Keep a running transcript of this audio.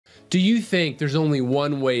Do you think there's only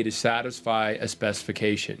one way to satisfy a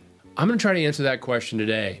specification? I'm gonna try to answer that question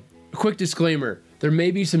today. A quick disclaimer, there may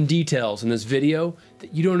be some details in this video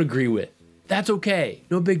that you don't agree with. That's okay,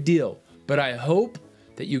 no big deal. But I hope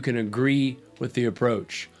that you can agree with the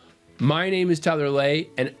approach. My name is Tyler Lay,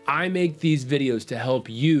 and I make these videos to help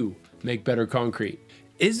you make better concrete.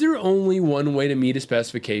 Is there only one way to meet a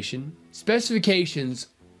specification? Specifications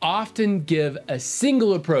often give a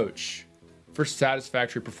single approach for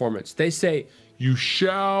satisfactory performance. They say, you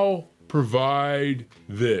shall provide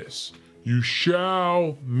this. You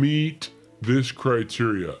shall meet this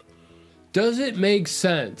criteria. does it make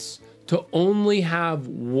sense to only have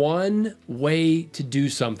one way to do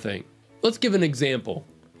something? Let's give an example.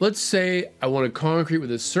 Let's say I want a concrete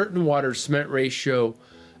with a certain water cement ratio,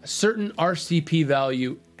 a certain RCP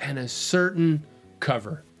value, and a certain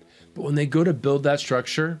cover. But when they go to build that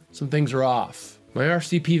structure, some things are off. My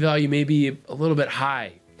RCP value may be a little bit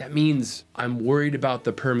high. That means I'm worried about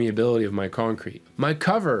the permeability of my concrete. My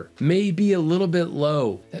cover may be a little bit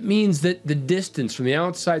low. That means that the distance from the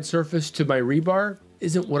outside surface to my rebar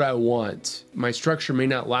isn't what I want. My structure may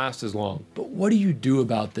not last as long. But what do you do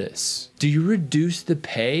about this? Do you reduce the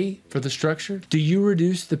pay for the structure? Do you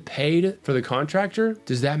reduce the pay for the contractor?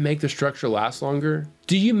 Does that make the structure last longer?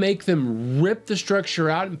 Do you make them rip the structure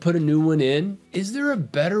out and put a new one in? Is there a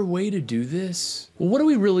better way to do this? Well, what do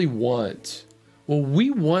we really want? Well, we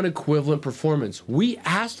want equivalent performance. We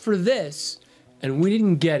asked for this and we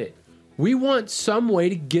didn't get it. We want some way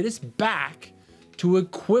to get us back to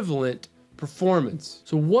equivalent performance.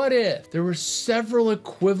 So what if there were several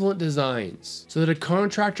equivalent designs so that a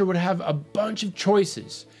contractor would have a bunch of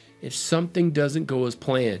choices if something doesn't go as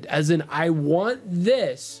planned? As in, I want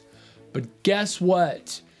this, but guess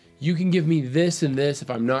what? You can give me this and this if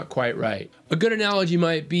I'm not quite right. A good analogy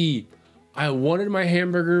might be, I wanted my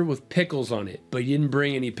hamburger with pickles on it, but you didn't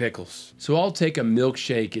bring any pickles. So I'll take a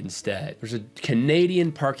milkshake instead. There's a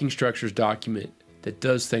Canadian parking structures document that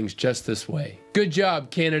does things just this way. Good job,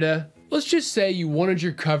 Canada. Let's just say you wanted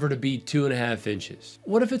your cover to be 2.5 inches.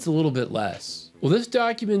 What if it's a little bit less? Well, this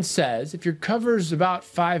document says if your cover is about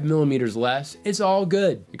 5 millimeters less, it's all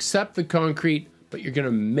good, except the concrete, but you're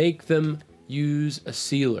gonna make them use a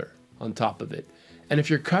sealer on top of it. And if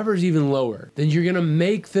your cover is even lower, then you're gonna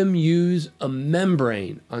make them use a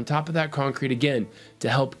membrane on top of that concrete again to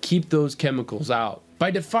help keep those chemicals out. By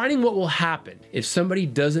defining what will happen if somebody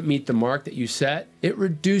doesn't meet the mark that you set, it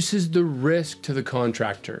reduces the risk to the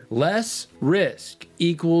contractor. Less risk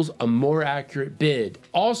equals a more accurate bid.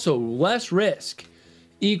 Also, less risk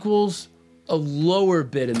equals a lower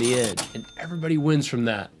bid in the end, and everybody wins from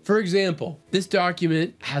that. For example, this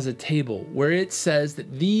document has a table where it says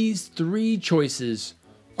that these 3 choices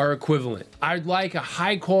are equivalent. I'd like a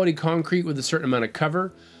high quality concrete with a certain amount of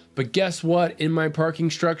cover, but guess what? In my parking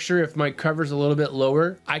structure, if my cover's a little bit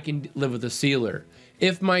lower, I can live with a sealer.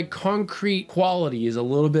 If my concrete quality is a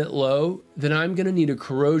little bit low, then I'm gonna need a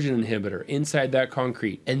corrosion inhibitor inside that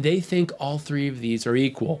concrete. And they think all 3 of these are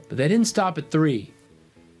equal, but they didn't stop at 3.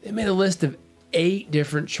 They made a list of 8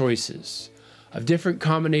 different choices of different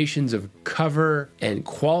combinations of cover and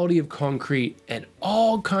quality of concrete and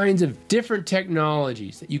all kinds of different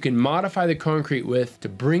technologies that you can modify the concrete with to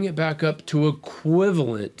bring it back up to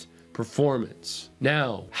equivalent performance.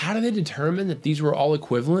 Now, how do they determine that these were all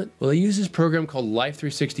equivalent? Well, they use this program called Life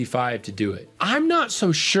 365 to do it. I'm not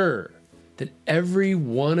so sure that every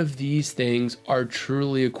one of these things are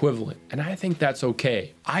truly equivalent, and I think that's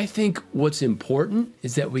okay. I think what's important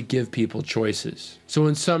is that we give people choices. So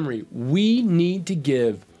in summary, we need to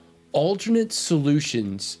give alternate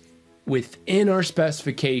solutions within our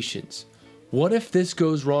specifications. What if this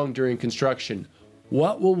goes wrong during construction?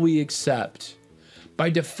 What will we accept? By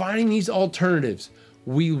defining these alternatives,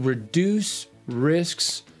 we reduce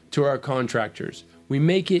risks to our contractors. We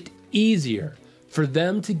make it easier for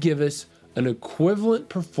them to give us an equivalent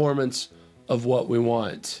performance of what we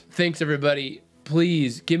want. Thanks everybody.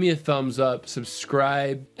 Please give me a thumbs up,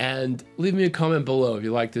 subscribe, and leave me a comment below if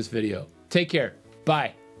you like this video. Take care.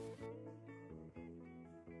 Bye.